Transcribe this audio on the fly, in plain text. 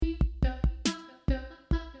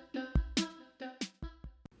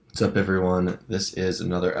What's up, everyone? This is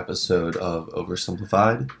another episode of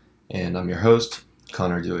Oversimplified, and I'm your host,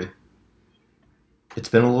 Connor Dewey. It's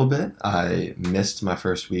been a little bit. I missed my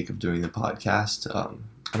first week of doing the podcast.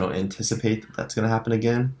 I don't anticipate that that's going to happen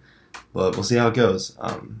again, but we'll see how it goes.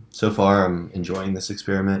 So far, I'm enjoying this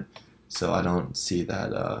experiment, so I don't see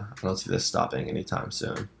that. I don't see this stopping anytime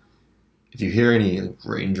soon. If you hear any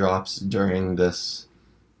raindrops during this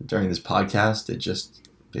podcast, it just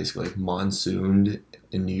basically monsooned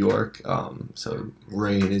in New York, so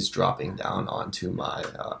rain is dropping down onto my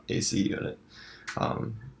AC unit,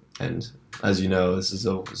 and as you know, this is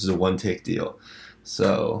a one take deal.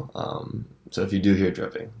 So if you do hear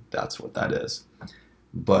dripping, that's what that is.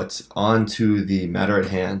 But on to the matter at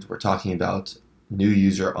hand. We're talking about new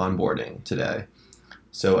user onboarding today.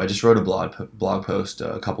 So I just wrote a blog post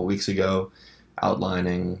a couple weeks ago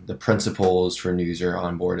outlining the principles for new user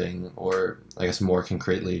onboarding, or I guess more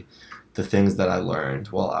concretely, the things that I learned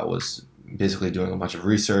while I was basically doing a bunch of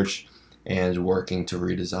research and working to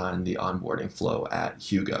redesign the onboarding flow at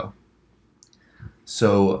Hugo.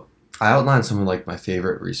 So I outlined some of my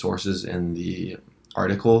favorite resources in the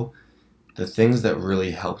article, the things that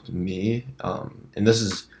really helped me, and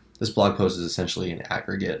this blog post is essentially an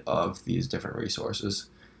aggregate of these different resources.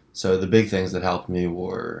 So the big things that helped me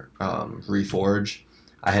were Reforge.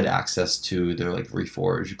 I had access to their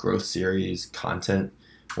Reforge growth series content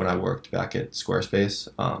when I worked back at Squarespace,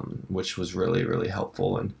 which was really, really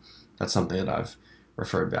helpful, and that's something that I've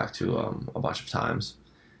referred back to a bunch of times.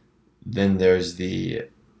 Then there's the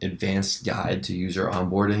Advanced Guide to User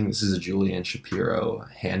Onboarding. This is a Julian Shapiro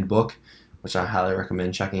handbook, which I highly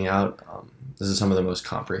recommend checking out. This is some of the most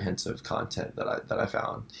comprehensive content that I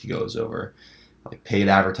found. He goes over paid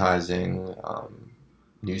advertising,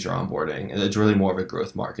 user onboarding, and it's really more of a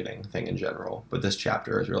growth marketing thing in general, but this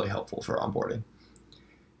chapter is really helpful for onboarding.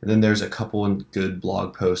 And then there's a couple of good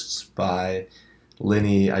blog posts by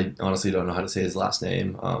Lenny. I honestly don't know how to say his last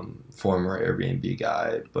name, former Airbnb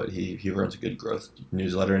guy, but he runs a good growth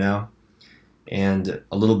newsletter now. And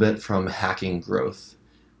a little bit from Hacking Growth,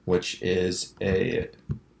 which is a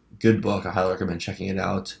good book. I highly recommend checking it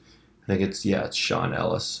out. I think it's Sean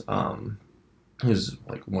Ellis, who's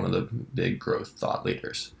one of the big growth thought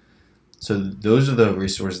leaders. So those are the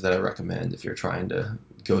resources that I recommend if you're trying to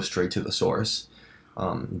go straight to the source.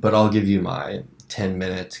 But I'll give you my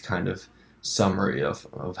 10-minute kind of summary of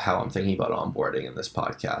how I'm thinking about onboarding in this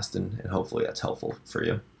podcast, and hopefully that's helpful for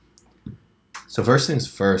you. So first things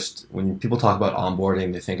first, when people talk about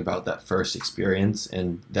onboarding, they think about that first experience,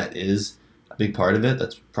 and that is a big part of it.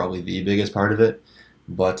 That's probably the biggest part of it.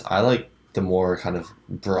 But I like the more kind of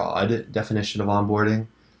broad definition of onboarding,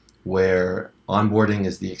 where onboarding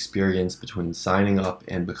is the experience between signing up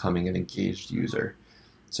and becoming an engaged user.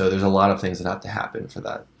 So there's a lot of things that have to happen for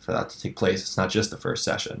that to take place. It's not just the first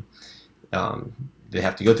session. They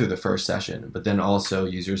have to go through the first session, but then also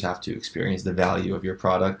users have to experience the value of your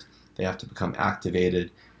product. They have to become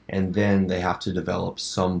activated, and then they have to develop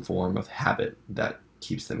some form of habit that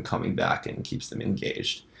keeps them coming back and keeps them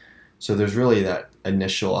engaged. So there's really that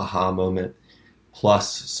initial aha moment plus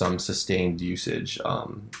some sustained usage,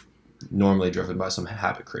 normally driven by some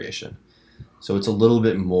habit creation. So it's a little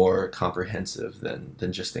bit more comprehensive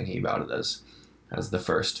than just thinking about it as the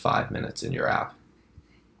first 5 minutes in your app.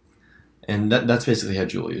 And that's basically how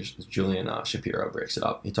Julian Shapiro breaks it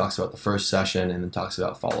up. He talks about the first session and then talks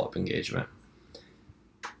about follow-up engagement.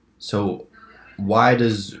 So why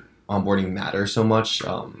does onboarding matter so much?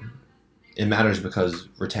 It matters because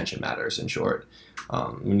retention matters, in short.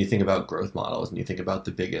 When you think about growth models and you think about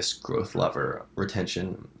the biggest growth lever,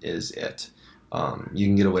 retention is it. You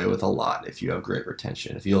can get away with a lot if you have great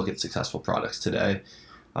retention. If you look at successful products today,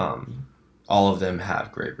 all of them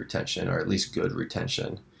have great retention, or at least good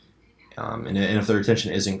retention. And if the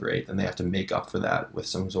retention isn't great, then they have to make up for that with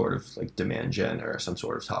some sort of demand gen or some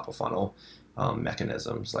sort of top of funnel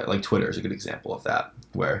mechanisms. Like Twitter is a good example of that,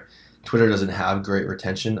 where Twitter doesn't have great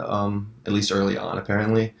retention, at least early on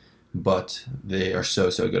apparently, but they are so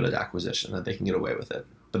good at acquisition that they can get away with it.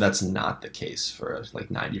 But that's not the case for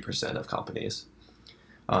 90% of companies.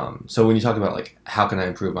 So when you talk about how can I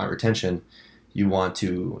improve my retention, you want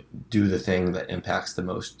to do the thing that impacts the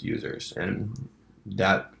most users, and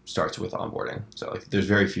that starts with onboarding. So there's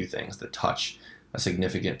very few things that touch a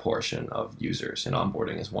significant portion of users, and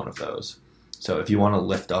onboarding is one of those. So if you want to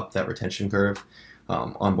lift up that retention curve,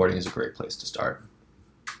 onboarding is a great place to start.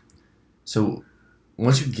 So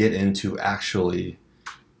once you get into actually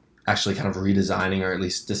kind of redesigning, or at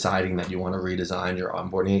least deciding that you want to redesign your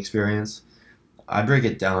onboarding experience, I break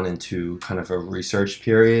it down into kind of a research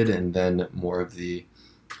period and then more of the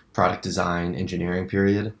product design engineering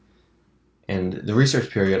period. And the research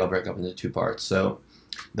period I'll break up into two parts. So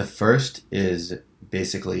the first is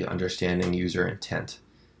basically understanding user intent.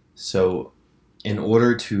 So in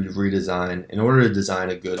order to design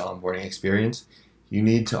a good onboarding experience, you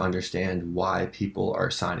need to understand why people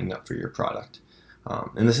are signing up for your product.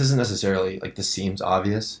 And this isn't necessarily, like, this seems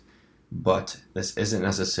obvious, but this isn't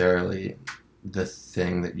necessarily the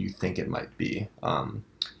thing that you think it might be.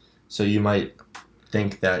 So you might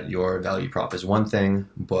think that your value prop is one thing,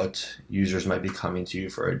 but users might be coming to you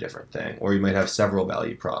for a different thing, or you might have several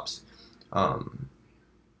value props.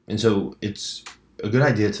 And so it's a good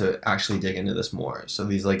idea to actually dig into this more. So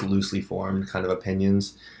these, like, loosely formed kind of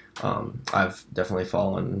opinions, I've definitely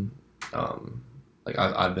fallen,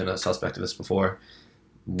 I've been a suspect of this before,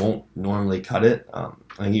 won't normally cut it. I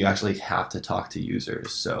think you actually have to talk to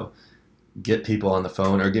users. So get people on the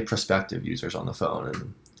phone, or get prospective users on the phone,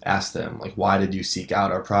 and ask them, like, why did you seek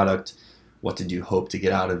out our product? What did you hope to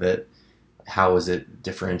get out of it? How is it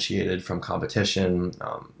differentiated from competition?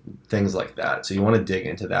 Things like that. So you want to dig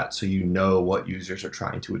into that so you know what users are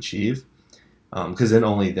trying to achieve, because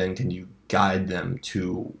only then can you guide them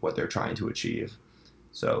to what they're trying to achieve.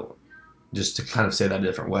 So just to kind of say that a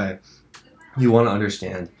different way, you want to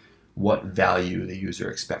understand what value the user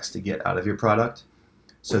expects to get out of your product,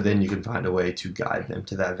 so then you can find a way to guide them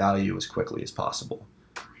to that value as quickly as possible,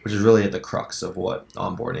 which is really at the crux of what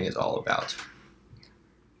onboarding is all about.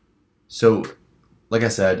 So, like I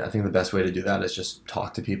said, I think the best way to do that is just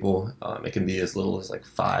talk to people. It can be as little as like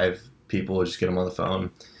 5 people, just get them on the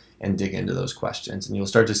phone and dig into those questions, and you'll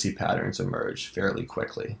start to see patterns emerge fairly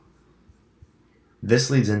quickly.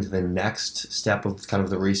 This leads into the next step of kind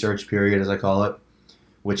of the research period, as I call it,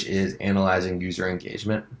 which is analyzing user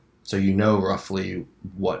engagement. So you know roughly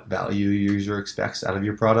what value your user expects out of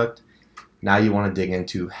your product. Now you want to dig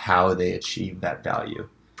into how they achieve that value.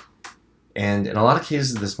 And in a lot of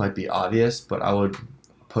cases, this might be obvious, but I would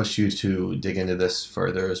push you to dig into this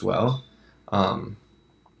further as well.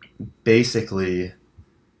 Basically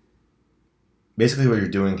what you're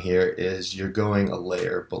doing here is you're going a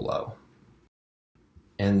layer below.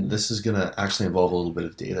 And this is going to actually involve a little bit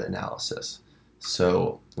of data analysis.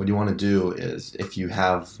 So what you want to do is, if you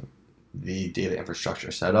have the data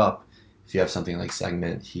infrastructure set up, if you have something like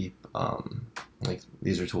Segment, Heap, like,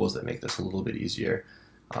 these are tools that make this a little bit easier.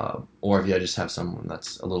 Or if you just have someone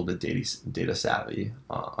that's a little bit data savvy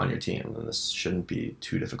on your team, then this shouldn't be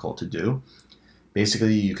too difficult to do.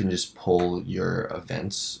 Basically, you can just pull your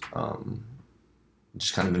events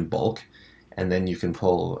just kind of in bulk, and then you can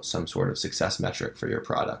pull some sort of success metric for your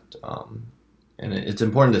product. And it's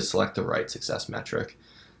important to select the right success metric.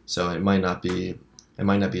 So it might not be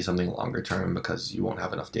something longer term, because you won't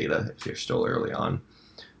have enough data if you're still early on.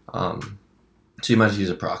 So you might use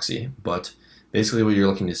a proxy, but basically what you're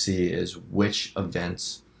looking to see is which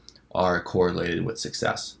events are correlated with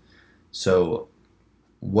success. So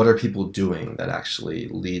what are people doing that actually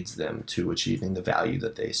leads them to achieving the value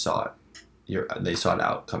that they sought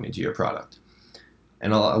out coming to your product?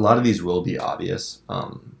 And a lot of these will be obvious,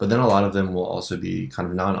 but then a lot of them will also be kind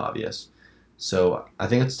of non-obvious. So I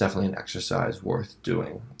think it's definitely an exercise worth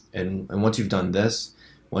doing. And once you've done this,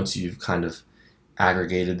 once you've kind of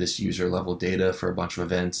aggregated this user level data for a bunch of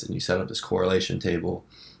events, and you set up this correlation table,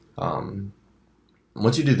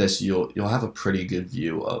 once you do this, you'll have a pretty good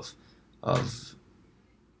view of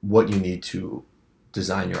what you need to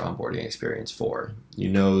design your onboarding experience for. You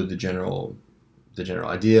know the general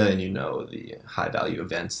idea, and you know the high value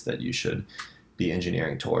events that you should be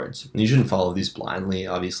engineering towards. And you shouldn't follow these blindly,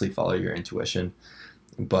 obviously follow your intuition,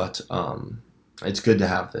 but it's good to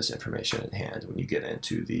have this information in hand when you get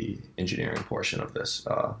into the engineering portion of this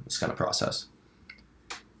kind of process.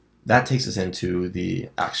 That takes us into the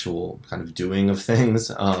actual kind of doing of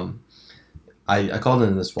things. I called it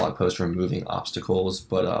in this blog post removing obstacles,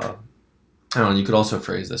 but I don't know, you could also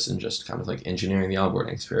phrase this in just kind of like engineering the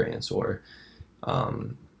onboarding experience, or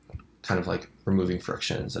kind of like removing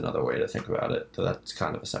friction is another way to think about it. So that's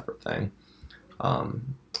kind of a separate thing.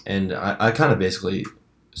 And I kind of basically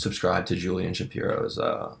subscribe to Julian Shapiro's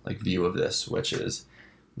view of this, which is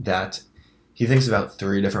that he thinks about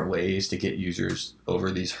 3 different ways to get users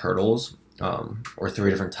over these hurdles, or 3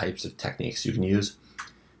 different types of techniques you can use.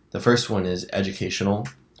 The first one is educational.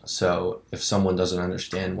 So if someone doesn't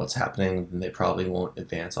understand what's happening, then they probably won't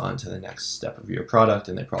advance on to the next step of your product,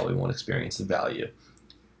 and they probably won't experience the value.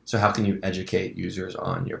 So how can you educate users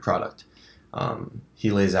on your product?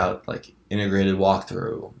 He lays out like integrated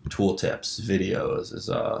walkthrough, tooltips, videos as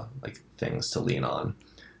like things to lean on.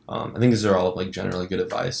 I think these are all like generally good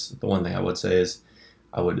advice. The one thing I would say is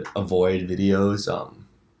I would avoid videos.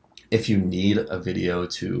 If you need a video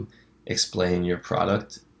to explain your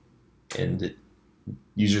product, and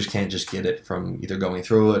users can't just get it from either going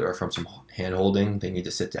through it or from some hand holding. They need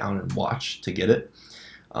to sit down and watch to get it.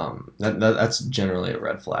 That's generally a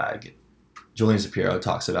red flag. Julian Shapiro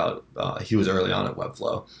talks about, he was early on at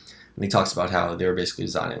Webflow, and he talks about how they were basically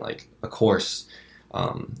designing like a course,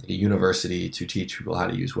 a university to teach people how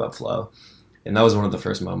to use Webflow. And that was one of the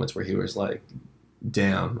first moments where he was like,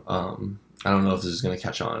 damn, I don't know if this is going to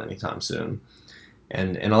catch on anytime soon.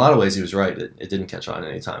 And in a lot of ways, he was right. It didn't catch on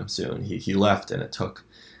anytime soon. He left, and it took,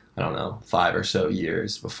 I don't know, 5 or so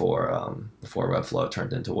years before Webflow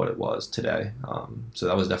turned into what it was today. So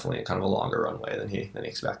that was definitely kind of a longer runway than he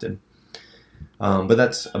expected. But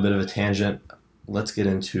that's a bit of a tangent. Let's get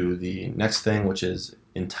into the next thing, which is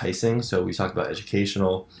enticing. So we talked about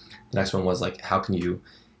educational. The next one was like, how can you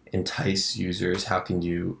entice users? How can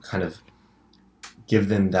you kind of give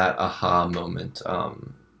them that aha moment?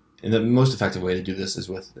 And the most effective way to do this is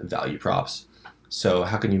with value props. So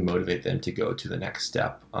how can you motivate them to go to the next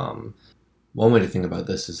step? One way to think about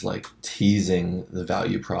this is like teasing the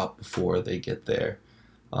value prop before they get there.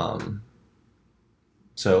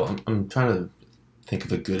 So I'm trying to think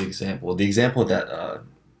of a good example. The example that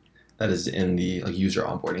is in the like user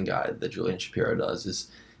onboarding guide that Julian Shapiro does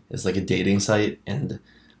is like a dating site, and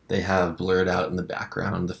they have blurred out in the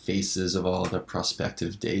background the faces of all the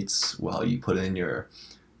prospective dates while you put in your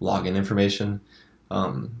login information.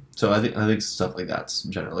 So I think stuff like that's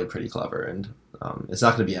generally pretty clever, and it's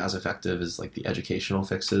not going to be as effective as like the educational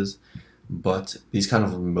fixes, but these kind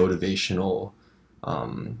of motivational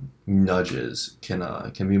nudges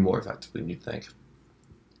can be more effective than you'd think.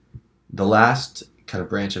 The last kind of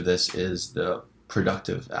branch of this is the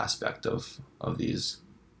productive aspect of these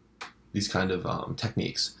kind of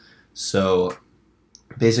techniques. So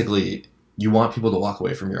basically, you want people to walk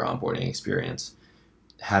away from your onboarding experience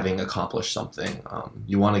having accomplished something.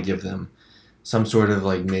 You want to give them some sort of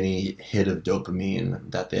like mini hit of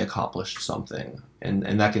dopamine that they accomplished something,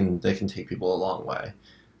 and that can take people a long way.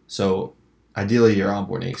 So ideally, your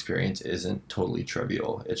onboarding experience isn't totally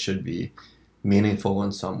trivial. It should be meaningful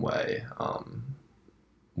in some way,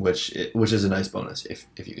 which is a nice bonus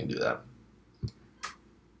if you can do that.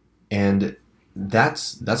 And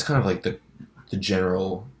that's kind of like the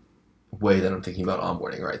general way that I'm thinking about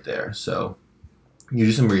onboarding right there. So you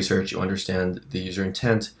do some research, you understand the user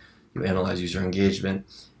intent, you analyze user engagement,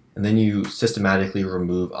 and then you systematically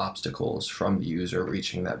remove obstacles from the user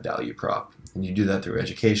reaching that value prop. And you do that through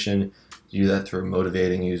education, you do that through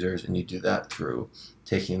motivating users, and you do that through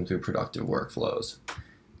taking them through productive workflows.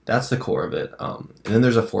 That's the core of it. And then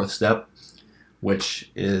there's a fourth step, which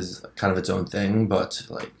is kind of its own thing, but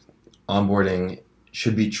like onboarding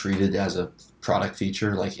should be treated as a product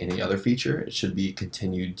feature like any other feature. It should be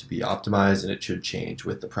continued to be optimized, and it should change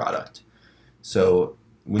with the product. So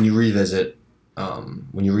when you revisit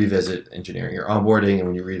engineering your onboarding, and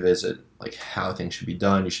when you revisit like how things should be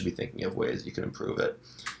done, you should be thinking of ways you can improve it.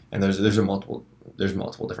 And there's multiple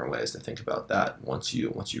different ways to think about that once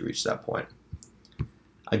you reach that point.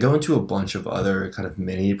 I go into a bunch of other kind of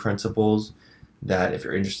mini principles that if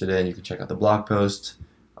you're interested in, you can check out the blog post.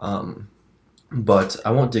 But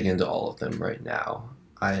I won't dig into all of them right now.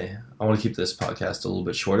 I want to keep this podcast a little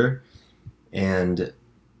bit shorter, and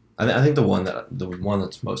I think the one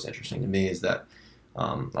that's most interesting to me is that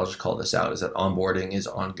I'll just call this out, is that onboarding is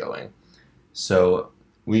ongoing. So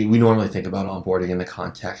we normally think about onboarding in the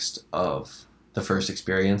context of the first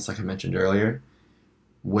experience, like I mentioned earlier,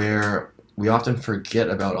 where we often forget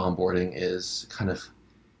about onboarding is kind of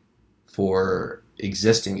for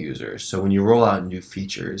existing users. So when you roll out new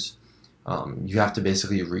features, you have to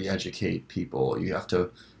basically re-educate people. You have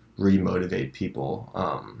to re-motivate people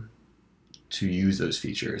to use those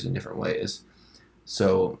features in different ways.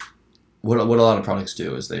 So what a lot of products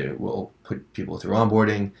do is they will put people through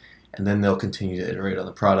onboarding, and then they'll continue to iterate on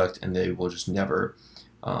the product, and they will just never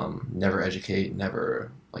educate,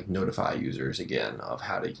 never like notify users again of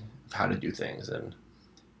how to do things, and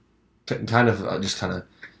kind of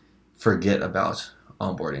forget about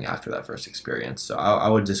onboarding after that first experience. So I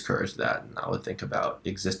would discourage that, and I would think about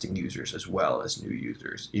existing users as well as new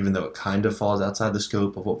users. Even though it kind of falls outside the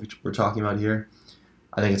scope of what we're talking about here,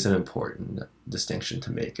 I think it's an important distinction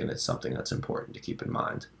to make, and it's something that's important to keep in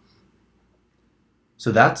mind.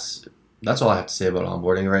 So that's all I have to say about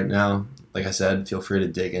onboarding right now. Like I said, feel free to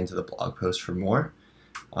dig into the blog post for more.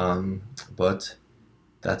 But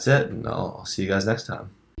that's it, and I'll see you guys next time.